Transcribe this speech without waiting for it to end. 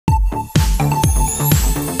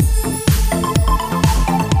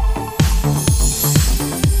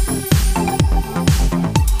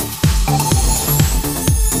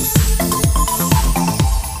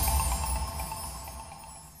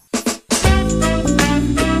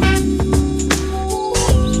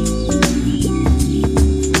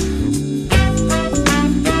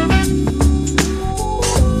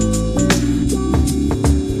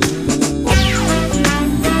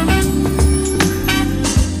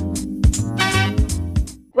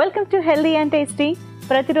Welcome to healthy and tasty.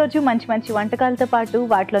 ప్రతిరోజు మంచి మంచి వంటకాలతో పాటు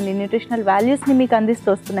వాటిలోని న్యూట్రిషనల్ వాల్యూస్ని మీకు అందిస్తూ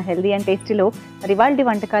వస్తున్న హెల్దీ అండ్ టేస్టీలో మరి వాళ్ళ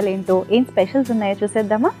వంటకాలు ఏంటో, ఏం స్పెషల్స్ ఉన్నాయో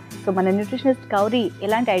చూసేద్దామా? సో మన న్యూట్రిషనిస్ట్ గౌరీ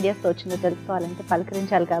ఎలాంటి ఐడియాస్తో వచ్చిందో తెలుసుకోవాలంటే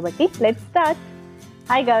పలకరించాలి కాబట్టి let's start.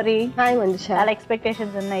 Hi Gauri. Hi Manisha. చాలా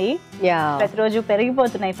ఎక్స్పెక్టేషన్స్ ఉన్నాయి, ప్రతిరోజు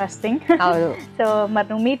పెరిగిపోతున్నాయి ఫస్ట్ థింగ్. సో మరి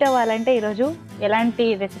నువ్వు మీట్ అవ్వాలంటే ఈరోజు ఎలాంటి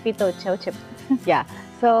రెసిపీతో వచ్చావు చెప్పు.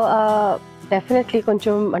 సో డెఫినెట్లీ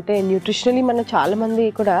కొంచెం అంటే న్యూట్రిషనలీ మనం చాలా మంది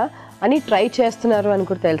కూడా అని ట్రై చేస్తున్నారు అని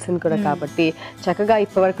కూడా తెలిసింది కూడా. కాబట్టి చక్కగా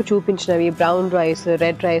ఇప్పటివరకు చూపించినవి brown rice,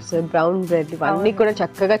 red rice, brown bread ఇవన్నీ కూడా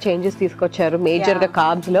చక్కగా చేంజెస్ తీసుకొచ్చారు మేజర్గా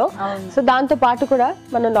కార్బ్స్ లో. సో దాంతో పాటు కూడా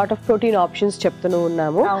మనం లాట్ ఆఫ్ ప్రోటీన్ ఆప్షన్స్ చెప్తూనే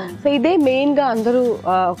ఉన్నాము. సో ఇదే మెయిన్ గా అందరూ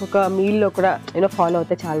ఒక్కొక్క మీల్ లో కూడా ఫాలో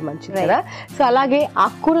అవుతే చాలా మంచిది కదా. సో అలాగే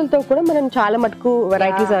ఆకుకూరలతో కూడా మనం చాలా మటుకు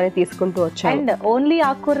వెరైటీస్ అనేది తీసుకుంటూ వచ్చాం. అండ్ ఓన్లీ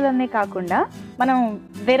ఆకుకూరలనే కాకుండా మనం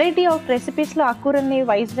వెరైటీ ఆఫ్ రెసిపీస్ లో ఆకుకూరల్ని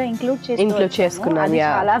వైజ్ గా ఇంక్లూడ్ చేసుకున్నాం.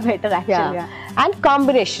 చాలా బెటర్ యాక్చువల్గా. And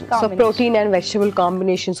combination, so protein and vegetable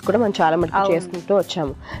combinations కూడా మనం చాలా మటుకు చేసుకుంటూ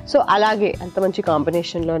వచ్చాము. సో అలాగే అంత మంచి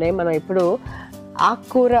కాంబినేషన్ లోనే మనం ఇప్పుడు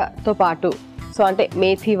ఆకుకూరతో పాటు సో అంటే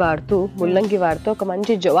మేథీ వాడుతూ ముల్లంగి వాడుతూ ఒక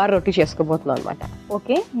మంచి జవార్ రొట్టి చేసుకోబోతున్నాం అనమాట.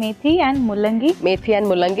 ఓకే, మేథీ అండ్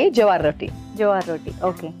ముల్లంగి జవార్ రొట్టి.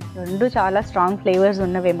 ఓకే, రెండు చాలా స్ట్రాంగ్ ఫ్లేవర్స్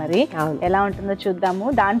ఉన్నవే. మరి ఎలా ఉంటుందో చూద్దాము.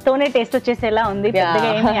 దాంతోనే టేస్ట్ వచ్చేసేలా ఉంది, పెద్దగా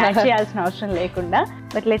ఏమీ యాడ్ చేయాల్సిన అవసరం లేకుండా.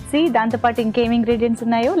 బట్ లెట్స్ సీ దాంతో పాటు ఇంకేం ఇంగ్రీడియంట్స్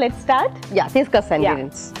ఉన్నాయో. Let's start. తీసుకొస్తా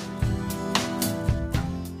ingredients.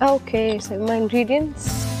 Okay, so my ingredients.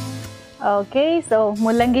 Okay, so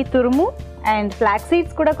ముల్లంగి తురుము అండ్ ఫ్లాక్స్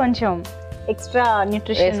సీడ్స్ కూడా కొంచెం ఎక్స్ట్రా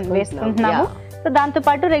న్యూట్రిషన్ వేసుకుంటున్నాము. సో దాంతో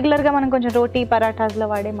పాటు రెగ్యులర్ గా మనం కొంచెం రోటీ పరాఠాస్ లో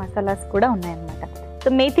వాడే మసాలాస్ కూడా ఉన్నాయన్నమాట. So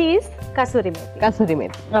methi is kasuri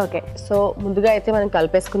methi. Okay, so ముందుగా అయితే మనం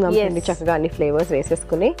కలిపేసుకుందాం. చక్కగా అన్ని ఫ్లేవర్స్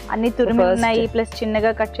వేసేసుకుని అన్ని తురిమి ఉన్నాయి, ప్లస్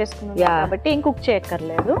చిన్నగా కట్ చేసుకున్నాం కాబట్టి ఏం కుక్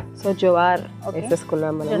చేయక్కర్లేదు. సో జవార్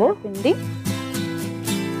వేసేసుకున్నాం మనము. పిండి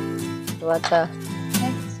తర్వాత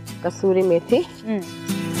kasuri methi,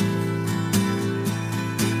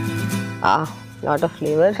 lot of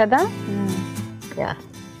flavour కదా.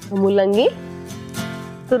 ముల్లంగి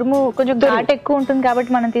తురుము కొంచెం ఘాట్ ఎక్కువ ఉంటుంది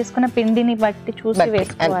కాబట్టి మనం తీసుకున్న పిండిని బట్టి చూసి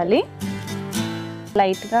వేసుకోవాలి.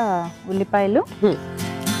 లైట్ గా ఉల్లిపాయలు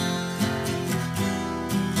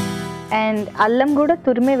అండ్ అల్లం కూడా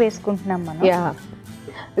తురిమే వేసుకుంటున్నాం మనం.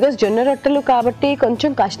 బికాస్ జొన్న రొట్టెలు కాబట్టి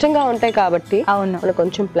కొంచెం కష్టంగా ఉంటాయి కాబట్టి అవును, మనం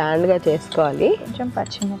కొంచెం ప్లాన్ గా చేసుకోవాలి. కొంచెం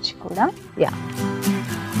పచ్చిమిర్చి కూడా.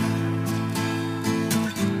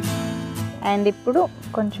 అండ్ ఇప్పుడు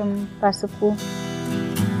కొంచెం పసుపు,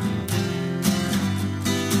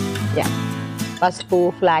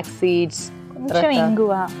 ఫ్లాక్స్ సీడ్స్, కొంచెం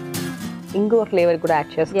ఇంగువ ఫ్లేవర్ కూడా యాడ్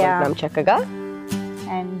చేసుకుంటున్నాం చక్కగా.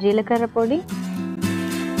 అండ్ జీలకర్ర పొడి,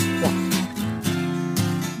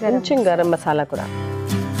 కొంచెం గరం మసాలా కూడా,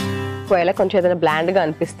 ఒకవేళ కొంచెం ఏదైనా బ్లాండ్ గా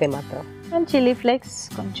అనిపిస్తే మాత్రం. అండ్ చిల్లీ ఫ్లేక్స్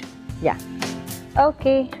కొంచెం.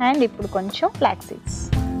 ఓకే, అండ్ ఇప్పుడు కొంచెం ఫ్లాక్స్ సీడ్స్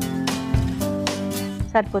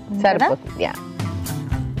సరిపోతుంది.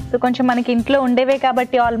 సో కొంచెం మనకి ఇంట్లో ఉండేవే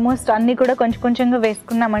కాబట్టి ఆల్మోస్ట్ అన్ని కూడా కొంచెం కొంచెంగా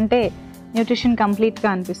వేసుకున్నామంటే న్యూట్రిషన్ కంప్లీట్ గా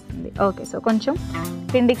అనిపిస్తుంది. ఓకే, సో కొంచెం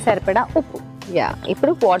పిండికి సరిపడా ఉప్పు.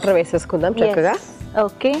 ఇప్పుడు వాటర్ వేసేసుకుందాం చక్కగా.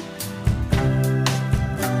 ఓకే,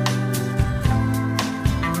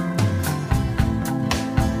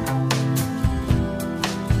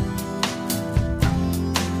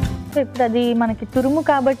 సో ఇప్పుడు అది మనకి తురుము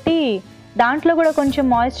కాబట్టి దాంట్లో కూడా కొంచెం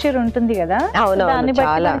మాయిశ్చర్ ఉంటుంది కదా, దాన్ని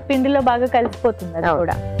బట్టి పిండిలో బాగా కలిసిపోతుంది. అది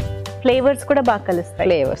కూడా ఫ్లేవర్స్ కూడా బాగా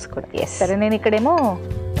కలుస్తాయి. సరే, నేను ఇక్కడేమో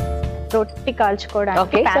రొట్టి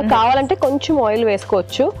కాల్చుకోవడానికి కావాలంటే కొంచెం ఆయిల్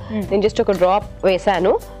వేసుకోవచ్చు. నేను జస్ట్ ఒక డ్రాప్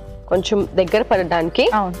వేసాను కొంచెం దగ్గర పడడానికి.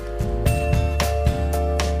 అవును,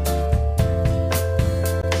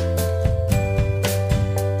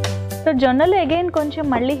 సో జొన్నలు అగైన్ కొంచెం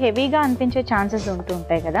మళ్ళీ హెవీగా అనిపించే ఛాన్సెస్ ఉంటూ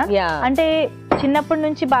ఉంటాయి కదా. అంటే చిన్నప్పటి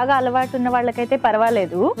నుంచి బాగా అలవాటు ఉన్న వాళ్ళకైతే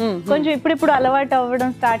పర్వాలేదు, కొంచెం ఇప్పుడు అలవాటు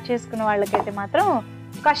అవ్వడం స్టార్ట్ చేసుకున్న వాళ్ళకైతే మాత్రం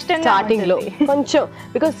కష్టం స్టార్టింగ్ లో కొంచెం.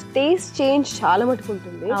 బికాస్ టేస్ట్ చేంజ్ చాలా మటుకు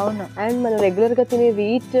ఉంటుంది. అవును, అండ్ మనం రెగ్యులర్ గా తినే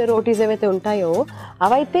వీట్ రోటీస్ ఏవైతే ఉంటాయో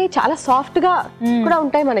అవైతే చాలా సాఫ్ట్ గా కూడా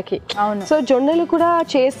ఉంటాయి మనకి. అవును, సో జొన్నలు కూడా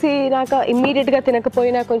చేసినాక ఇమ్మీడియట్ గా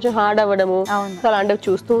తినకపోయినా కొంచెం హార్డ్ అవ్వడము, సో అలాంటివి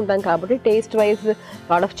చూస్తూ ఉంటాం కాబట్టి taste wise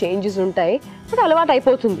lot of changes ఉంటాయి. బట్ అలవాటు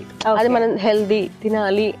అయిపోతుంది. అది మనం హెల్దీ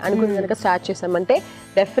తినాలి అనుకుని కనుక స్టార్ట్ చేసామంటే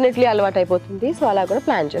డెఫినెట్లీ అలవాటు అయిపోతుంది. సో అలా కూడా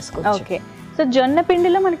ప్లాన్ చేసుకోవచ్చు. ఓకే, సో జొన్న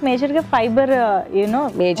పిండిలో మనకి మేజర్ గా ఫైబర్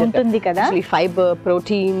ఉంటుంది కదా. ఫైబర్,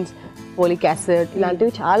 ప్రోటీన్స్, ఫోలిక్ యాసిడ్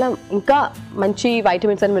ఇలాంటివి చాలా ఇంకా మంచి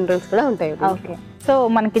వైటమిన్స్ అండ్ మినరల్స్ కూడా ఉంటాయి. ఓకే, సో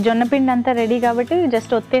మనకి జొన్న పిండి అంతా రెడీ కాబట్టి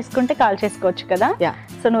జస్ట్ ఒత్తేసుకుంటే కాల్ చేసుకోవచ్చు కదా.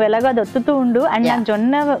 సో నువ్వు ఎలాగో అది ఒత్తుతూ ఉండు. అండ్ నాకు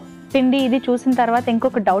జొన్న తిండి ఇది చూసిన తర్వాత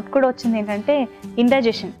ఇంకొక డౌట్ కూడా వచ్చింది ఏంటంటే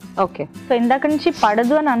ఇండైజెషన్. ఓకే. సో ఇందాక నుంచి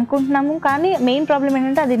పడదు అని అనుకుంటున్నాము, కానీ మెయిన్ ప్రాబ్లం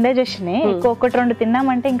ఏంటంటే అది ఇండైజెషనే. ఒకటి రెండు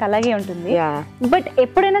తిన్నామంటే ఇంకా అలాగే ఉంటుంది. బట్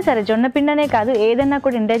ఎప్పుడైనా సరే జొన్న పిండనే కాదు, ఏదైనా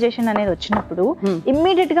కూడా ఇండైజెషన్ అనేది వచ్చినప్పుడు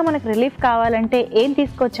ఇమ్మీడియట్ గా మనకు రిలీఫ్ కావాలంటే ఏం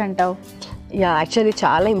తీసుకోవచ్చు అంటావు? యాక్చువల్లీ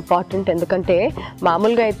చాలా ఇంపార్టెంట్. ఎందుకంటే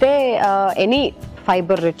మామూలుగా అయితే ఎనీ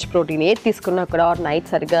ఫైబర్ రిచ్ ప్రోటీన్ ఏది తీసుకున్నా కూడా, ఆర్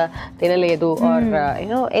నైట్ సరిగ్గా తినలేదు, ఆర్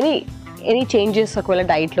యూనో ఎనీ చేంజెస్ ఒకవేళ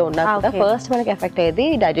డైట్లో ఉన్నా కూడా ఫస్ట్ మనకి ఎఫెక్ట్ అయ్యేది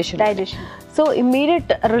డైజెషన్. సో ఇమ్మీడియట్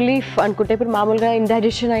రిలీఫ్ అనుకుంటే ఇప్పుడు మామూలుగా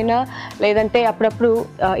ఇండైజెషన్ అయినా, లేదంటే అప్పుడప్పుడు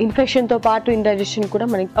ఇన్ఫెక్షన్తో పాటు ఇండైజెషన్ కూడా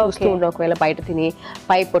మనకి చూస్తూ ఉంటాం. ఒకవేళ బయట తిని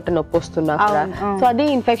పై పొట్ట నొప్పి వస్తున్నా కూడా, సో అది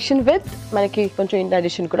ఇన్ఫెక్షన్ విత్ మనకి కొంచెం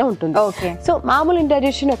ఇండైజెషన్ కూడా ఉంటుంది. సో మామూలు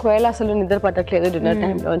ఇండైజెషన్ ఒకవేళ అసలు నిద్ర పట్టట్లేదు డిన్నర్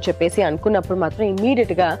టైంలో అని చెప్పేసి అనుకున్నప్పుడు మాత్రం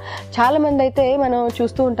ఇమ్మీడియట్ గా చాలా మంది అయితే మనం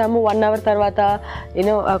చూస్తూ ఉంటాము 1 hour తర్వాత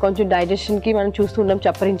యూనో కొంచెం డైజెషన్ కి మనం చూస్తూ ఉంటాం,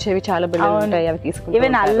 చప్పరించేవి చాలా బిళ్ళలు ఉంటాయి, అవి తీసుకుంటాం.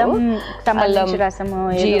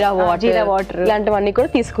 జీరా వాటర్ ఇలాంటివన్నీ కూడా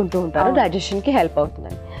తీసుకుంటూ ఉంటారు, డైజెషన్ కి హెల్ప్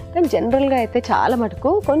అవుతుందని. కానీ జనరల్ గా అయితే చాలా మటుకు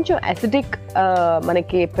కొంచెం అసిడిక్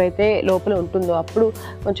మనకి ఎప్పుడైతే లోపల ఉంటుందో అప్పుడు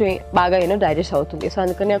కొంచెం బాగా డైజెస్ట్ అవుతుంది. సో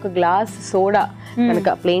అందుకని ఒక గ్లాస్ సోడా కనుక,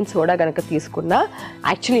 ప్లెయిన్ సోడా కనుక తీసుకున్నా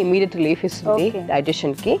యాక్చువల్లీ ఇమీడియట్ రిలీఫ్ ఇస్తుంది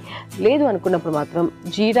డైజెషన్ కి. లేదు అనుకున్నప్పుడు మాత్రం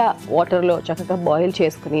జీరా వాటర్ లో చక్కగా బాయిల్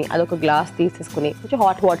చేసుకుని అదొక గ్లాస్ తీసేసుకుని కొంచెం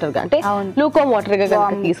హాట్ వాటర్ గా, అంటే లూకోమ్ వాటర్ గా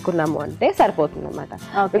కనుక తీసుకున్నాము అంటే సరిపోతుంది అనమాట.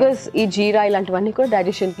 బికాస్ ఈ జీరా ఇలాంటివన్నీ కూడా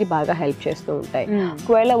డైజెషన్ కి బాగా హెల్ప్ చేస్తూ ఉంటాయి.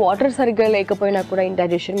 ఒకవేళ వాటర్ సరిగ్గా లేకపోయినా కూడా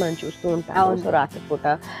ఇండైజెషన్ మనం చూస్తూ ఉంటాం. సో రాత్రిపూట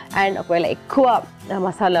అండ్ ఒకవేళ ఎక్కువ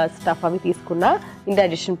మసాలా స్టఫ్ అవి తీసుకున్నా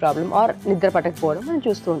ఇండైజెషన్ ప్రాబ్లం ఆర్ నిద్ర పట్టకపోవడం మనం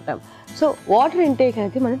చూస్తూ ఉంటాం. సో వాటర్ ఇంటేక్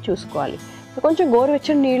అనేది మనం చూసుకోవాలి. కొంచెం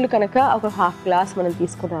గోరువెచ్చని నీళ్లు కనుక ఒక 1/2 glass మనం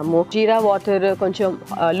తీసుకున్నాము, జీరా వాటర్, కొంచెం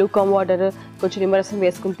లూకామ్ వాటర్, కొంచెం నిమ్మరసం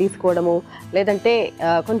వేసుకుని తీసుకోవడము, లేదంటే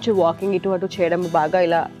కొంచెం వాకింగ్ ఇటు అటు చేయడం, బాగా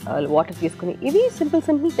ఇలా వాటర్ తీసుకుని, ఇవి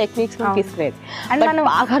సింపుల్ టెక్నిక్స్ మనం తీసుకునేది.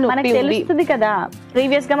 మనకు తెలుస్తుంది కదా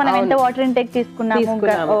ప్రీవియస్ గా మనం ఎంత వాటర్ ఇంటేక్ తీసుకున్నాము,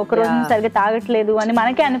 ఒక రోజు సరిగ్గా తాగట్లేదు అని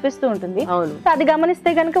మనకే అనిపిస్తూ ఉంటుంది. అది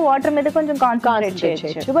గమనిస్తే కనుక వాటర్ మీద కొంచెం కాన్సంట్రేట్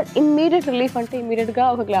చేయొచ్చు. బట్ ఇమ్మీడియట్ రిలీఫ్ అంటే ఇమ్మీడియట్ గా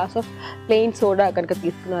ఒక గ్లాస్ ఆఫ్ ప్లెయిన్ సోడా కనుక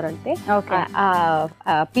తీసుకున్నారంటే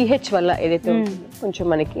pH వల్ల ఏదైతే ఉంటుందో కొంచెం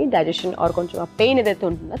మనకి డైజెషన్ ఆర్ కొంచెం ఆ పెయిన్ ఏదైతే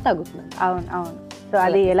ఉంటుందో తగ్గుతుంది. అవును. సో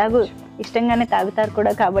అది ఎలాగో ఇష్టంగానే తాగుతారు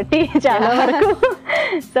కూడా కాబట్టి చాలా వరకు.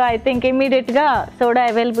 సో ఐ థింక్ ఇమీడియట్ గా సోడా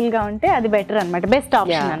అవైలబుల్ గా ఉంటే అది బెటర్ అనమాట, బెస్ట్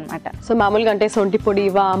ఆప్షన్ అనమాట. సో మామూలుగా అంటే సొంటి పొడి,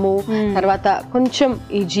 వాము, తర్వాత కొంచెం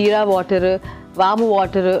ఈ జీరా వాటర్, వాము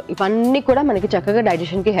వాటర్, ఇవన్నీ కూడా మనకి చక్కగా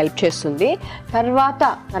డైజెషన్ కి హెల్ప్ చేస్తుంది. తర్వాత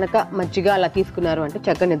కనుక మజ్జిగ అలా తీసుకున్నారు అంటే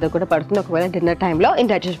చక్కగా నిద్ర కూడా పడుతుంది ఒకవేళ డిన్నర్ టైంలో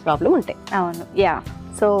ఇండైజెషన్ ప్రాబ్లం ఉంటాయి. అవును.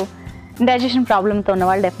 సో ఇండైజెషన్ ప్రాబ్లంతో ఉన్న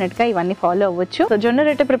వాళ్ళు డెఫినెట్గా ఇవన్నీ ఫాలో అవ్వచ్చు. సో జొన్న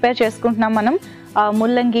రొట్టె ప్రిపేర్ చేసుకుంటున్నాం మనం.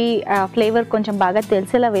 ముల్లంగి ఫ్లేవర్ కొంచెం బాగా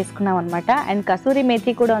తెలిసేలా వేసుకున్నాం అనమాట. అండ్ కసూరి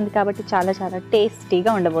మేథి కూడా ఉంది కాబట్టి చాలా చాలా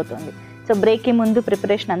టేస్టీగా ఉండబోతుంది. సో బ్రేక్కి ముందు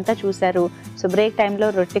ప్రిపరేషన్ అంతా చూశారు. సో బ్రేక్ టైంలో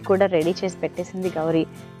రొట్టె కూడా రెడీ చేసి పెట్టేసింది గౌరీ.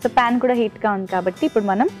 సో ప్యాన్ కూడా హీట్గా ఉంది కాబట్టి ఇప్పుడు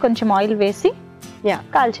మనం కొంచెం ఆయిల్ వేసి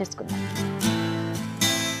కాల్ చేసుకుందాం.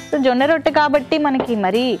 సో జొన్న రొట్టె కాబట్టి మనకి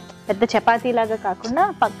మరీ పెద్ద చపాతీ లాగా కాకుండా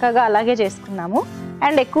పక్కగా అలాగే చేసుకున్నాము.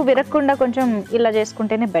 అండ్ ఎక్కువ విరగకుండా కొంచెం ఇలా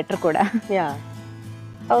చేసుకుంటేనే బెటర్ కూడా.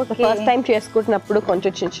 ఫస్ట్ టైం చేసుకుంటున్నప్పుడు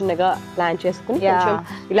కొంచెం చిన్నగా ప్లాన్ చేసుకుని కొంచెం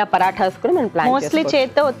ఇలా పరాఠాస్ కూడా మనం ప్లాన్ మోస్ట్లీ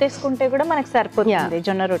చేత్తో ఒత్తేసుకుంటే కూడా మనకి సరిపోతుంది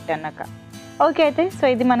జొన్న రొట్టె అన్నాక. ఓకే, అయితే సో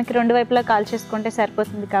ఇది మనకి 2 వైపులా కాల్ చేసుకుంటే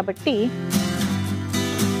సరిపోతుంది కాబట్టి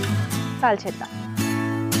కాల్ చేద్దాం.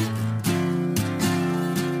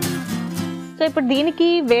 సో ఇప్పుడు దీనికి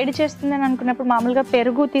వేడి చేస్తుంది అని అనుకున్నప్పుడు మామూలుగా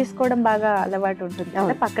పెరుగు తీసుకోవడం బాగా అలవాటు ఉంటుంది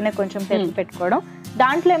కదా, పక్కనే కొంచెం పెరుగు పెట్టుకోవడం.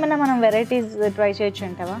 దాంట్లో ఏమైనా మనం వెరైటీస్ ట్రై చేయొచ్చు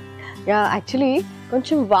అంటావా? యాక్చువల్లీ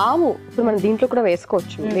కొంచెం వాము ఇప్పుడు మనం దీంట్లో కూడా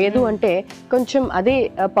వేసుకోవచ్చు. లేదు అంటే కొంచెం అదే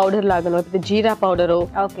పౌడర్ లాగానో, లేకపోతే జీరా పౌడరు,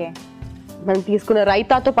 ఓకే, మనం తీసుకున్న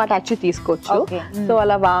రైతాతో పాటు యాక్చువల్లీ తీసుకోవచ్చు. సో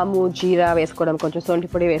అలా వాము, జీరా వేసుకోవడం, కొంచెం సొంటి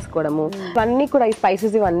పొడి వేసుకోవడము, ఇవన్నీ కూడా ఈ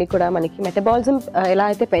స్పైసెస్ ఇవన్నీ కూడా మనకి మెటబాలిజం ఎలా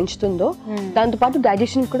అయితే పెంచుతుందో దాంతో పాటు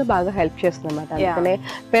డైజెషన్ కూడా బాగా హెల్ప్ చేస్తుంది అనమాట. అందుకనే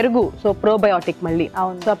పెరుగు సో ప్రోబయోటిక్, మళ్ళీ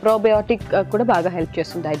సో ప్రోబయోటిక్ కూడా బాగా హెల్ప్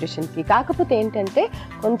చేస్తుంది డైజెషన్ కి. కాకపోతే ఏంటంటే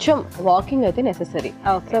కొంచెం వాకింగ్ అయితే నెసెసరీ.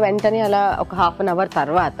 సో వెంటనే అలా ఒక 1/2 hour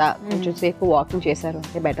తర్వాత కొంచెం సేపు వాకింగ్ చేశారు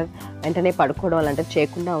అంటే బెటర్. వెంటనే పడుకోవడం అలాంటివి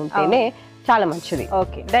చేయకుండా ఉంటేనే చాలా మంచిది.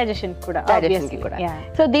 ఓకే, డైజెషన్ కూడా.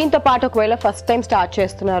 సో దీంతో పాటు ఒకవేళ ఫస్ట్ టైం స్టార్ట్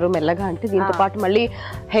చేస్తున్నారు మెల్లగా అంటే దీంతో పాటు మళ్ళీ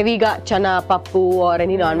హెవీగా చనా పప్పు or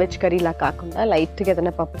any non veg curry లా కాకుండా లైట్ గా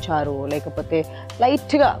ఏదైనా పప్పు చారు, లేకపోతే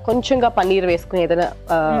లైట్ గా కొంచెంగా పన్నీర్ వేసుకుని ఏదైనా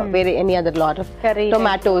వేరే any other lot of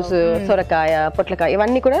tomatoes, సొరకాయ, పొట్లకాయ,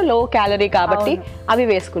 ఇవన్నీ కూడా లో క్యాలరీ కాబట్టి అవి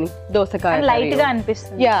వేసుకుని దోసకాయ లైట్ గా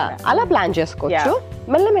అనిపిస్తుంది, అలా ప్లాన్ చేసుకోవచ్చు.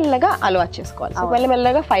 మెల్లమెల్లగా అలవాటు చేసుకోవాలి. సో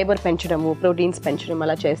మెల్లమెల్లగా ఫైబర్ పెంచడము, ప్రోటీన్స్ పెంచడం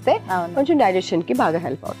అలా చేస్తే కొంచెం డైజెషన్ కి బాగా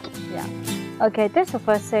హెల్ప్ అవుతుంది. ఓకే, అయితే సో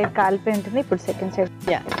ఫస్ట్ సైడ్ కాలిపోయి ఉంటుంది, ఇప్పుడు సెకండ్ సైడ్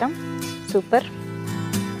చేద్దాం. Super.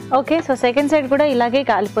 Okay, so second side కూడా ఇలాగే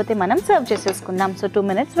కాలిపోతే మనం సర్వ్ చేసేసుకుందాం. సో 2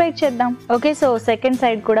 minutes వెయిట్ చేద్దాం. ఓకే, సో సెకండ్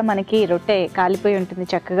సైడ్ కూడా మనకి రొట్టె కాలిపోయి ఉంటుంది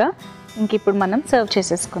చక్కగా. ఇంక ఇప్పుడు మనం సర్వ్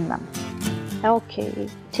చేసేసుకుందాం. ఓకే,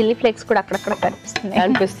 చిల్లీ ఫ్లేక్స్ కూడా అక్కడక్కడ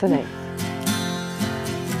కనిపిస్తున్నాయి.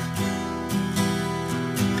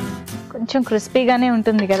 కొంచెం క్రిస్పీగానే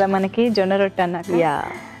ఉంటుంది కదా మనకి జొన్న రొట్టె అన్నాక.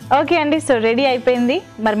 ఓకే అండి, సో రెడీ అయిపోయింది.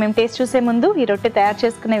 మరి మేము టేస్ట్ చూసే ముందు ఈ రొట్టె తయారు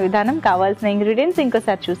చేసుకునే విధానం, కావాల్సిన ఇంగ్రీడియంట్స్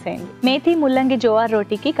ఇంకోసారి చూసేయండి. మేథి ముల్లంగి జోవార్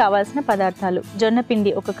రోటీకి కావాల్సిన పదార్థాలు: జొన్న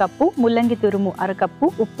పిండి 1 కప్పు, ముల్లంగి తురుము 1/2 కప్పు,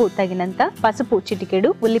 ఉప్పు తగినంత, పసుపు చిటికెడు,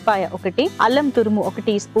 ఉల్లిపాయ 1, అల్లం తురుము 1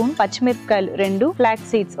 టీ స్పూన్, పచ్చిమిరపకాయలు 2,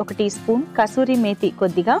 flax seeds 1 tea spoon, kasuri methi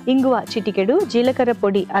కొద్దిగా, ఇంగువ చిటికెడు, జీలకర్ర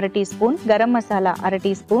పొడి 1/2 tea spoon, garam masala 1/2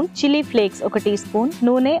 tea spoon, chilli flakes 1 tea spoon,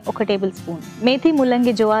 నూనె 1 టేబుల్ స్పూన్. మేథి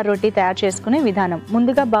ముల్లంగి జోవార్ రోటీ తయారు చేసుకునే విధానం: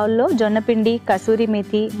 ముందుగా బౌల్లో జొన్నపిండి, కసూరి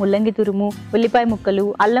మేథి, ముల్లంగి తురుము, ఉల్లిపాయ ముక్కలు,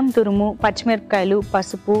 అల్లం తురుము, పచ్చిమిరపకాయలు,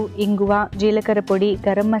 పసుపు, ఇంగువ, జీలకర్ర పొడి,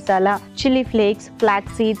 garam masala, chilli flakes,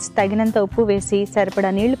 flax seeds, తగినంత ఉప్పు వేసి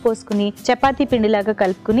సరిపడా నీళ్లు పోసుకుని చపాతీ పిండిలాగా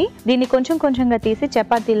కలుపుకుని దీన్ని కొంచెం కొంచెంగా తీసి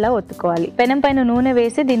చపాతీలా ఒత్తుకోవాలి. పెనం పైన నూనె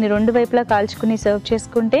వేసి దీన్ని 2 వైపులా కాల్చుకుని సర్వ్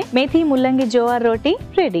చేసుకుంటే మేథి ముల్లంగి జోవార్ రోటీ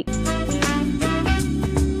రెడీ.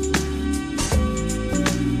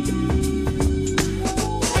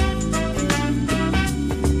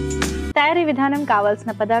 తయారీ విధానం,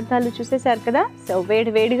 కావాల్సిన పదార్థాలు చూసేశారు కదా. సో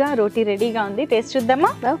వేడిగా రోటీ రెడీగా ఉంది, టేస్ట్ చూద్దామా?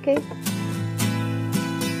 ఓకే,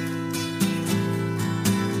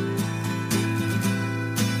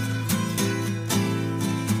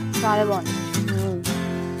 చాలా బాగుంది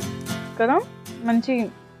కదా. మంచి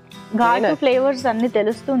ఘాటు ఫ్లేవర్స్ అన్ని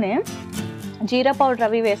తెలుస్తూనే జీరా పౌడర్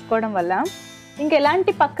అవి వేసుకోవడం వల్ల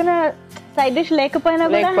ఇంకెలాంటి పక్కన సైడ్ డిష్ లేకపోయినా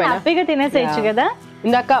కూడా హ్యాపీగా తినేసేయచ్చు కదా.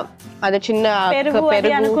 ఇందాక అదే చిన్న పెరుగు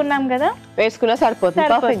అనుకున్నాం కదా, వేసుకున్నా సరిపోతుంది.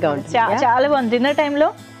 పర్ఫెక్ట్ గా ఉంటుంది, చాలా బాగుంది. డిన్నర్ టైంలో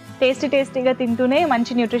టేస్టీగా తింటూనే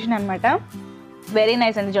మంచి న్యూట్రిషన్ అన్నమాట. వెరీ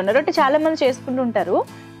నైస్ అండి. జొన్న రొట్టె చాలా మంది చేసుకుంటూ ఉంటారు,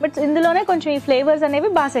 బట్ ఇందులోనే కొంచెం ఈ ఫ్లేవర్స్ అనేవి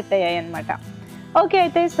బాగా సెట్ అయ్యాయి అనమాట. ఓకే,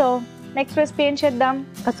 అయితే సో నెక్స్ట్ రెసిపీ ఏం చేద్దాం?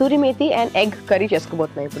 Kasuri methi and egg curry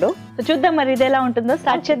చేసుకోబోతున్నాం ఇప్పుడు. సో చూద్దాం మరి ఇది ఎలా ఉంటుందో.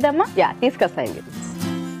 స్టార్ట్ చేద్దామా? తీసుకొస్తాయండి.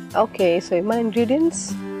 ఓకే, సో మన ఇంగ్రీడియంట్స్.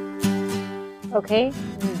 ఓకే,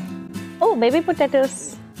 ఓ బేబీ పొటాటోస్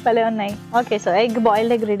భలే ఉన్నాయి. Okay, so egg,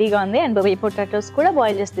 boiled egg రెడీగా ఉంది అండ్ బేబీ పొటాటోస్ కూడా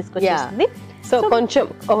బాయిల్ చేసి తీసుకొచ్చేసింది. సో కొంచెం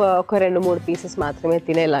ఒక 2-3 పీసెస్ మాత్రమే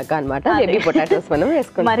తినేలాగా అనమాట బేబీ పొటాటోస్ మనం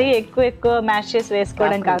వేసుకుంటాం. మరి ఎక్కువ మ్యాష్ చేసి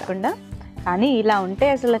వేసుకోవడం కాకుండా. కానీ ఇలా ఉంటే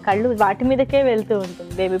అసలు కళ్ళు వాటి మీదకే వెళ్తూ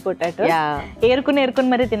ఉంటుంది. బేబీ పొటాటో ఏరుకుని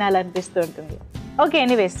మరి తినాలనిపిస్తూ ఉంటుంది. ఓకే,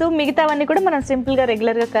 ఎనీవేస్, సో మిగతావన్నీ కూడా మనం సింపుల్ గా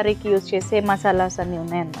రెగ్యులర్ గా కర్రీకి యూజ్ చేసే మసాలాస్ అన్ని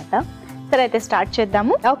ఉన్నాయన్నమాట. సరే, అయితే స్టార్ట్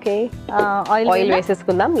చేద్దాము. ఓకే, ఆయిల్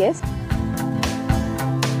వేసేసుకుందాం. ఎస్,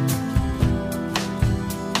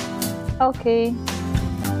 ఓకే,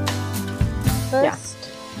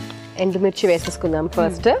 ఎండుమిర్చి వేసేసుకుందాం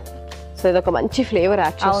ఫస్ట్. సో ఇది ఒక మంచి ఫ్లేవర్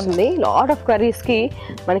యాడ్ చేస్తుంది. లాట్ ఆఫ్ కర్రీస్ కి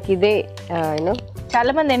మనకి ఇదే యూనో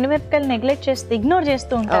చాలా మంది ఎండుమిరపకాయలు నెగ్లెక్ట్ చేస్తూ ఇగ్నోర్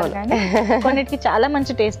చేస్తూ ఉంటారు, కానీ కొన్నిటికి చాలా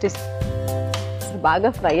మంచి టేస్ట్ ఇస్తుంది. బాగా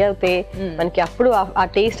ఫ్రై అవుతే మనకి అప్పుడు ఆ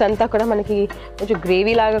టేస్ట్ అంతా కూడా మనకి కొంచెం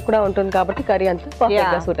గ్రేవీ లాగా కూడా ఉంటుంది కాబట్టి కర్రీ అంతా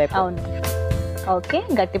పర్ఫెక్ట్ గా సూట్ అయిపోతుంది. ఓకే,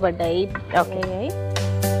 గట్టిపడ్డాయి. ఓకే,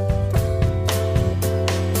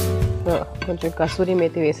 కొంచెం కసూరి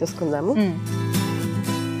మేథి వేసేసుకుందాము.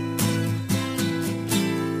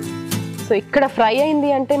 సో ఇక్కడ ఫ్రై అయింది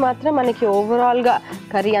అంటే మాత్రం మనకి ఓవరాల్ గా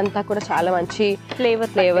కర్రీ అంతా కూడా చాలా మంచి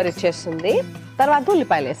ఫ్లేవర్ ఇచ్చేస్తుంది. తర్వాత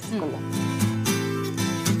ఉల్లిపాయలు వేసేసుకుందాం.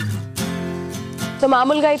 సో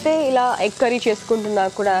మామూలుగా అయితే ఇలా ఎగ్ కర్రీ చేసుకుంటున్నా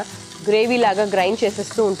కూడా గ్రేవీ లాగా గ్రైండ్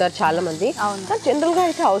చేసేస్తూ ఉంటారు చాలా మంది. జనరల్ గా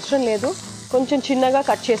అయితే అవసరం లేదు, కొంచెం చిన్నగా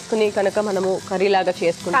కట్ చేసుకుని కనుక మనము కర్రీ లాగా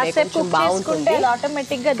చేసుకుంటే కొంచెం బాగుంటుంది.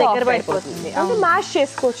 ఆటోమేటిక్ గా దగ్గర పడిపోతుంది. అంటే మ్యాష్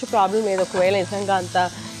చేసుకోవచ్చు, ప్రాబ్లం లేదు. ఒకవేళ నిజంగా అంత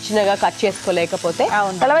చిన్నగా కట్ చేసుకోలేకపోతే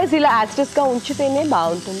అదర్వైజ్ ఇలా యాక్సిస్ గా ఉంచితేనే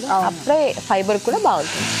బాగుంటుంది. అప్పుడే ఫైబర్ కూడా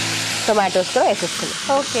బాగుంటుంది. టొమాటోస్ కూడా వేసేసుకుందాం.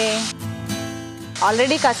 Okay,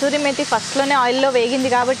 already kasuri methi first లోనే ఆయిల్లో వేగింది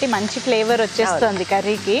కాబట్టి మంచి ఫ్లేవర్ వచ్చేస్తుంది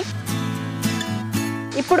కర్రీకి.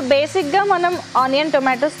 ఇప్పుడు బేసిక్ గా మనం ఆనియన్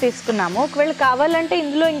టొమాటోస్ తీసుకున్నాము. ఒకవేళ కావాలంటే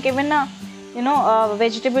ఇందులో ఇంకేమైనా యూనో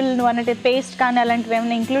వెజిటబుల్ అన్నట్టు పేస్ట్ కానీ అలాంటివి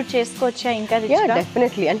ఏమైనా ఇంక్లూడ్ చేసుకోవచ్చా? ఇంకా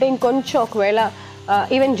డెఫినెట్లీ, అంటే ఇంకొంచెం ఒకవేళ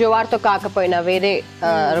ఈవెన్ జోవార్తో కాకపోయినా వేరే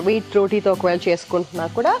వీట్ రోటీతో ఒకవేళ చేసుకుంటున్నా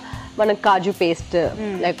కూడా మనం కాజు పేస్ట్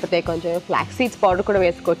లేకపోతే కొంచెం ఫ్లాక్స్ సీడ్స్ పౌడర్ కూడా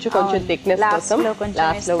వేసుకోవచ్చు, కొంచెం థిక్నెస్ కోసం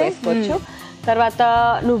లాస్ట్ లో వేసుకోవచ్చు. తర్వాత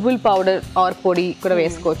నువ్వుల పౌడర్ ఆర్ పొడి కూడా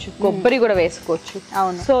వేసుకోవచ్చు, కొబ్బరి కూడా వేసుకోవచ్చు.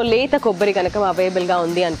 సో లేత కొబ్బరి కనుక అవైలబుల్ గా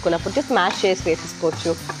ఉంది అనుకున్నప్పుడు జస్ట్ మ్యాష్ చేసి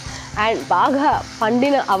వేసుకోవచ్చు. అండ్ బాగా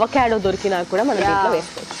పండిన అవకాడో దొరికినా కూడా మనం దీంట్లో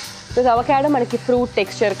వేసుకోవచ్చు. బికాజ్ అవకాడో మనకి ఫ్రూట్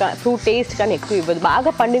టెక్స్చర్ ఫ్రూట్ టేస్ట్ కానీ ఎక్కువ ఇవ్వదు.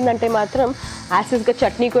 బాగా పండిందంటే మాత్రం యాసిడ్గా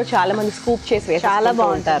చట్నీ కూడా చాలా మంది స్కూప్ చేసి చాలా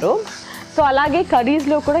బాగుంటారు. సో అలాగే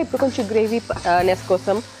కర్రీస్లో కూడా ఇప్పుడు కొంచెం గ్రేవీ నెస్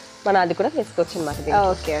కోసం మనం అది కూడా వేసుకోవచ్చు అనమాట.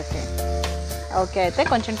 ఓకే ఓకే ఓకే, అయితే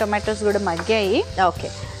కొంచెం టొమాటోస్ కూడా మగ్గాయి. ఓకే,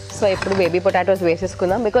 సో ఇప్పుడు బేబీ పొటాటోస్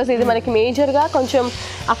వేసేసుకుందాం బికాస్ ఇది మనకి మేజర్గా కొంచెం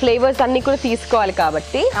ఆ ఫ్లేవర్స్ అన్నీ కూడా తీసుకోవాలి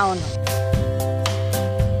కాబట్టి. అవును.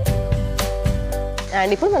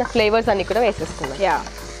 అండ్ ఇప్పుడు మన ఫ్లేవర్స్ అన్నీ కూడా వేసేసుకుందాం.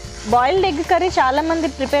 బాయిల్డ్ ఎగ్ కర్రీ చాలా మంది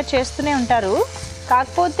ప్రిపేర్ చేస్తూనే ఉంటారు,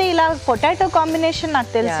 కాకపోతే ఇలా పొటాటో కాంబినేషన్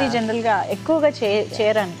నాకు తెలిసి జనరల్గా ఎక్కువగా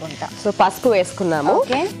చేయరు అనుకుంటా. సో పసుపు వేసుకున్నాము.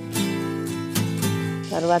 ఓకే,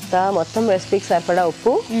 తర్వాత మొత్తం రెసిపీకి సరిపడా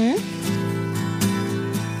ఉప్పు,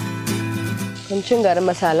 కొంచెం గరం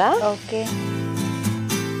మసాలా, ఓకే,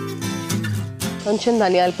 కొంచెం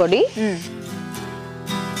ధనియాల పొడి,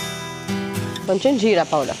 కొంచెం జీరా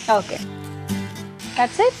powder. Okay,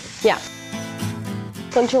 that's it. Yeah,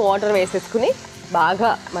 కొంచెం వాటర్ వేసేసుకుని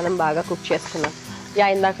మనం బాగా కుక్ చేసుకున్నాం.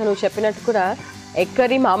 ఇందాక నువ్వు చెప్పినట్టు కూడా ఎగ్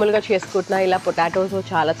కర్రీ మామూలుగా చేసుకుంటున్నా, ఇలా పొటాటోస్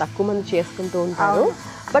చాలా తక్కువ మంది చేసుకుంటూ ఉంటారు.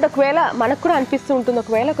 బట్ ఒకవేళ మనకు కూడా అనిపిస్తూ ఉంటుంది,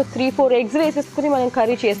 ఒకవేళ ఒక 3-4 ఎగ్స్ వేసేసుకుని మనం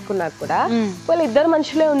కర్రీ చేసుకున్నా కూడా వాళ్ళు ఇద్దరు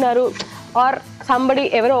మనుషులే ఉన్నారు ఆర్ సంబడి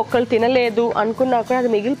ఎవరో ఒక్కళ్ళు తినలేదు అనుకున్నా కూడా అది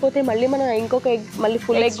మిగిలిపోతే మళ్ళీ మనం ఇంకొక ఎగ్ మళ్ళీ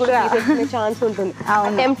ఫుల్ ఎగ్ కూడా తీసుకునే ఛాన్స్ ఉంటుంది,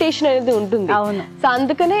 టెంప్టేషన్ అనేది ఉంటుంది. సో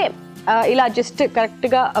అందుకనే ఇలా జస్ట్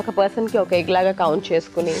కరెక్ట్గా ఒక పర్సన్కి ఒక ఎగ్ లాగా కౌంట్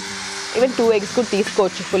చేసుకుని ఈవెన్ 2 eggs కూడా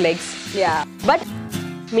తీసుకోవచ్చు, ఫుల్ ఎగ్స్. బట్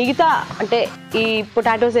మిగతా అంటే ఈ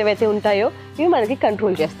పొటాటోస్ ఏవైతే ఉంటాయో ఇవి మనకి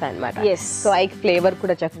కంట్రోల్ చేస్తాయి అనమాట. సో ఎగ్ ఫ్లేవర్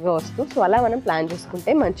కూడా చక్కగా వస్తూ, సో అలా మనం ప్లాన్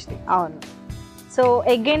చేసుకుంటే మంచిది. అవును. సో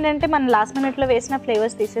ఎగ్ ఏంటంటే మనం లాస్ట్ మినిట్లో వేసిన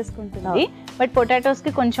ఫ్లేవర్స్ తీసేసుకుంటుంది, బట్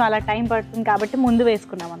పొటాటోస్కి కొంచెం అలా టైం పడుతుంది కాబట్టి ముందు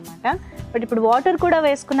వేసుకున్నాం అనమాట. బట్ ఇప్పుడు వాటర్ కూడా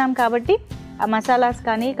వేసుకున్నాం కాబట్టి ఆ మసాలాస్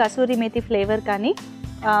కానీ కసూరి మేతి ఫ్లేవర్ కానీ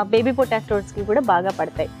బేబీ పొటాటోస్కి కూడా బాగా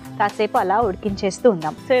పడతాయి. కాసేపు అలా ఉడికించేస్తూ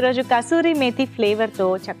ఉందాం. సో ఈరోజు కసూరి మేతి ఫ్లేవర్తో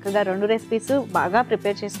చక్కగా 2 రెసిపీస్ బాగా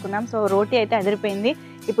ప్రిపేర్ చేసుకున్నాం. సో రోటీ అయితే అదిరిపోయింది,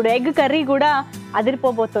 ఇప్పుడు ఎగ్ కర్రీ కూడా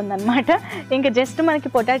అదిరిపోబోతుంది అనమాట. ఇంకా జస్ట్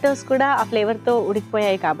మనకి పొటాటోస్ కూడా ఆ ఫ్లేవర్తో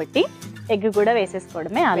ఉడికిపోయాయి కాబట్టి ఎగ్ కూడా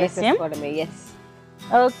వేసేసుకోవడమే ఆలస్యం.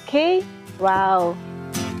 Okay, wow.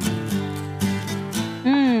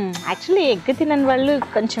 యాక్చువల్లీ ఎగ్ తినని వాళ్ళు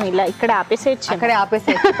కొంచెం ఇలా ఇక్కడ ఆపేసేయచ్చు, అక్కడే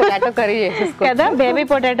ఆపేసేయచ్చు, పొటాటో కర్రీ చేసేసుకో కదా. బేబీ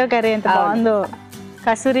పొటాటో కర్రీ ఎంత బాగుందో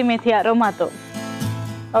కసూరి మేతి అరోమాతో.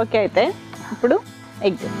 ఓకే, అయితే ఇప్పుడు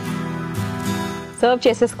ఎగ్ సర్వ్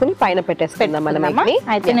చేసేసుకుని పైన పెట్టేసుకుందాం మనం.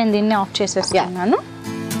 అయితే నేను దీన్ని ఆఫ్ చేసేస్తున్నాను.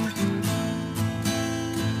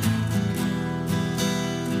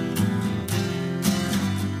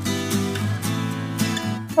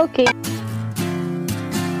 ఓకే,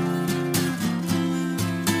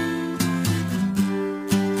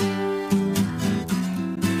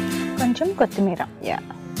 కొంచెం కొత్తిమీర.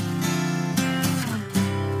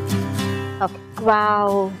 Okay,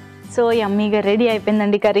 wow. సో యమ్మీగా రెడీ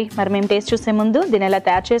అయిపోయిందండి కర్రీ. మరి మేము టేస్ట్ చూసే ముందు దీన్ని ఎలా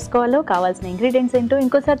తయారు చేసుకోవాలో కావాల్సిన ఇంగ్రీడియంట్స్ ఏంటో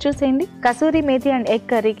ఇంకోసారి చూసేయండి. కసూరి మేతి అండ్ ఎగ్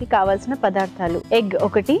కర్రీకి కావాల్సిన పదార్థాలు: ఎగ్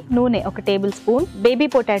 1, నూనె 1 table spoon, baby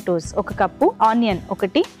potatoes 1 cup, onion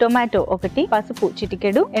 1, tomato 1, పసుపు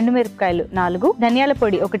చిటికెడు, ఎండుమిరపకాయలు 4, ధనియాల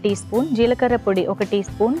పొడి 1 టీ స్పూన్, జీలకర్ర పొడి 1 tea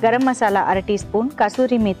spoon, garam masala 1/2 tea spoon,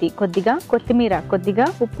 kasuri methi కొద్దిగా, కొత్తిమీర కొద్దిగా,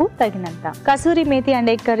 ఉప్పు తగినంత. Kasuri methi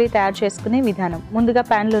and egg curry తయారు చేసుకునే విధానం: ముందుగా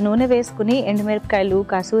పాన్ లో నూనె వేసుకుని ఎండుమిరపకాయలు,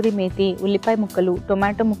 కసూరి మేతి, ఉల్లిపాయ ముక్కలు,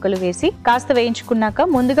 టొమాటో ముక్కలు వేసి కాస్త వేయించుకున్నాక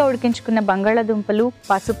ముందుగా ఉడికించుకున్న బంగాళాదుంపలు,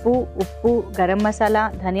 పసుపు, ఉప్పు, గరం మసాలా,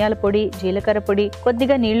 ధనియాల పొడి, జీలకర్ర పొడి,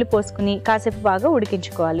 కొద్దిగా నీళ్లు పోసుకుని కాసేపు బాగా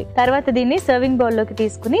ఉడికించుకోవాలి. తర్వాత దీన్ని సర్వింగ్ బౌల్ లోకి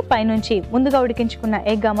తీసుకుని పైనుంచి ముందుగా ఉడికించుకున్న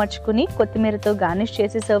ఎగ్ అమర్చుకుని కొత్తిమీరతో గార్నిష్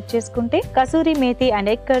చేసి సర్వ్ చేసుకుంటే kasuri methi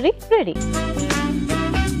and egg curry ready.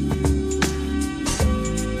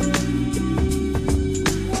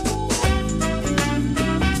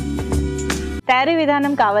 తయారీ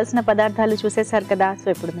విధానం, కావాల్సిన పదార్థాలు చూసేశారు కదా. సో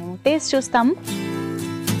ఇప్పుడు మేము టేస్ట్ చూస్తాం.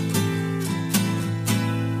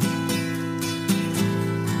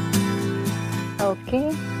 ఓకే,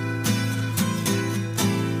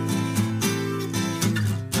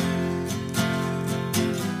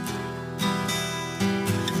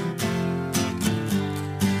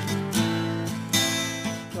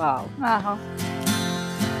 వావ్, ఆహా,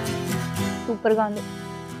 సూపర్గా ఉంది.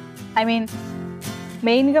 ఐ మీన్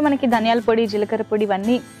మెయిన్గా మనకి ధనియాల పొడి, జీలకర్ర పొడి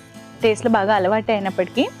ఇవన్నీ టేస్ట్లో బాగా అలవాటు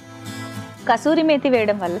అయినప్పటికీ కసూరి మేతి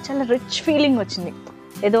వేయడం వల్ల చాలా రిచ్ ఫీలింగ్ వచ్చింది,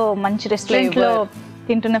 ఏదో మంచి రెస్టారెంట్లో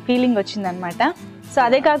తింటున్న ఫీలింగ్ వచ్చింది అనమాట. సో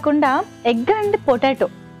అదే కాకుండా ఎగ్ అండ్ పొటాటో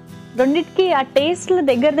రెండింటికి ఆ టేస్ట్లో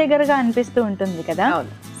దగ్గరగా అనిపిస్తూ ఉంటుంది కదా.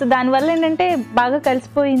 సో దానివల్ల ఏంటంటే బాగా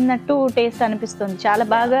కలిసిపోయినట్టు టేస్ట్ అనిపిస్తుంది, చాలా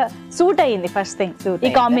బాగా సూట్ అయ్యింది ఫస్ట్ థింగ్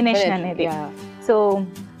ఈ కాంబినేషన్ అనేది. సో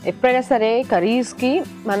ఎప్పుడైనా సరే కర్రీస్కి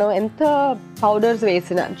మనం ఎంత పౌడర్స్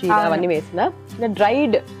వేసినా, జీరా అవన్నీ వేసినా,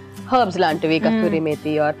 డ్రైడ్ హర్బ్స్ లాంటివి, కస్తూరి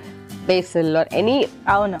methi are basil or any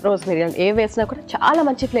అవును రోజ్ మెరీ ఏ వేసినా కూడా చాలా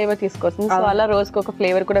మంచి ఫ్లేవర్ తీసుకొస్తుంది. సో అలా రోజుకి ఒక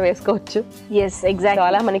ఫ్లేవర్ కూడా వేసుకోవచ్చు. ఎగ్జాక్ట్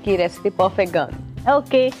అలా మనకి రెసిపీ పర్ఫెక్ట్ గా ఉంది.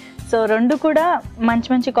 ఓకే, సో రెండు కూడా మంచి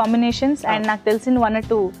మంచి కాంబినేషన్స్. అండ్ నాకు తెలిసిన 1 or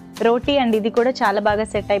 2 రోటీ అండ్ ఇది కూడా చాలా బాగా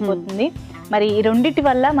సెట్ అయిపోతుంది. మరి ఈ రెండిటి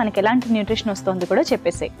వల్ల మనకి ఎలాంటి న్యూట్రిషన్ వస్తుంది కూడా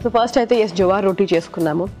చెప్పేసాయి. సో ఫస్ట్ అయితే జవార్ రోటీ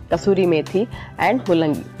చేసుకున్నాము, కసూరి మేథి అండ్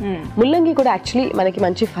ముల్లంగి. ముల్లంగి కూడా యాక్చువల్లీ మనకి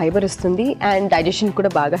మంచి ఫైబర్ ఇస్తుంది అండ్ డైజెషన్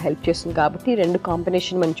కూడా బాగా హెల్ప్ చేస్తుంది కాబట్టి 2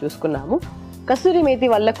 కాంబినేషన్ మనం చూసుకున్నాము. కసూరి మేథి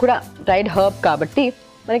వల్ల కూడా డ్రైడ్ హర్బ్ కాబట్టి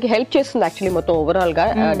మనకి హెల్ప్ చేస్తుంది యాక్చువల్లీ మొత్తం ఓవరాల్ గా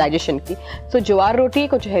డైజెషన్ కి. సో జవార్ రోటీ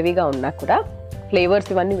కొంచెం హెవీగా ఉన్నా కూడా ఫ్లేవర్స్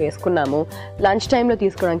ఇవన్నీ వేసుకున్నాము. లంచ్ టైంలో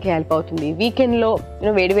తీసుకోవడానికి హెల్ప్ అవుతుంది, వీకెండ్లో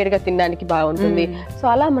వేడివేడిగా తినడానికి బాగుంటుంది. సో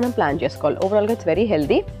అలా మనం ప్లాన్ చేసుకోవాలి. ఓవరాల్గా it's very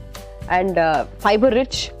healthy and fibre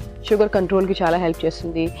rich, sugar కంట్రోల్కి చాలా హెల్ప్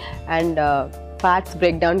చేస్తుంది అండ్ ఫ్యాట్స్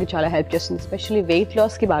బ్రేక్ డౌన్కి చాలా హెల్ప్ చేస్తుంది. ఎస్పెషల్లీ వెయిట్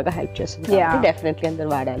లాస్కి బాగా హెల్ప్ చేస్తుంది. డెఫినెట్లీ అందరూ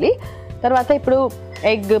వాడాలి. తర్వాత ఇప్పుడు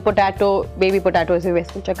ఎగ్, పొటాటో, బేబీ పొటాటోస్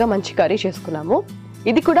వేసుకుని చక్కగా మంచి కర్రీ చేసుకున్నాము.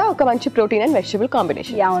 ఇది కూడా ఒక మంచి ప్రోటీన్ అండ్ వెజిటబుల్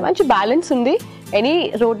కాంబినేషన్. మంచి బ్యాలెన్స్ ఉంది. ఎనీ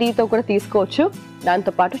రోటీతో కూడా తీసుకోవచ్చు.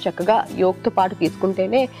 దాంతో పాటు చక్కగా యోగ్తో పాటు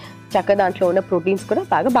తీసుకుంటేనే చక్కగా దాంట్లో ఉన్న ప్రోటీన్స్ కూడా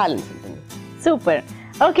బాగా బ్యాలెన్స్ ఉంటుంది. సూపర్.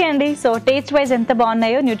 ఓకే అండి, సో టేస్ట్ వైజ్ ఎంత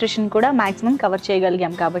బాగున్నాయో న్యూట్రిషన్ కూడా మాక్సిమం కవర్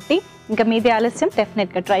చేయగలిగాం కాబట్టి ఇంకా మీది ఆలస్యం,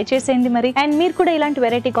 డెఫినెట్గా ట్రై చేసేయండి మరి. అండ్ మీరు కూడా ఇలాంటి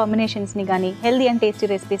వెరైటీ కాంబినేషన్స్ని కానీ హెల్దీ అండ్ టేస్టీ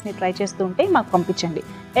రెసిపీస్ని ట్రై చేస్తూ ఉంటే మాకు పంపించండి.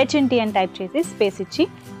 HNT అని టైప్ చేసి స్పేస్ ఇచ్చి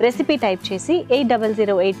రెసిపీ టైప్ చేసి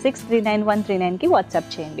 8008639139కి వాట్సాప్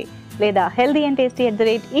చేయండి, లేదా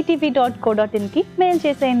healthyandtasty@etv.co.inకి మెయిల్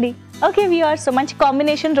చేసేయండి. ఓకే వ్యూవర్స్, సో మంచి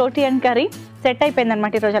combination roti and curry set అయిపోయింది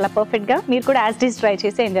అనమాట ఈరోజు అలా పర్ఫెక్ట్గా. మీరు కూడా యాజ్ డిస్ ట్రై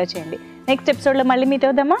చేసి ఎంజాయ్ చేయండి. నెక్స్ట్ ఎపిసోడ్లో మళ్ళీ మీట్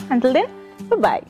అవుదామా? Until then bye.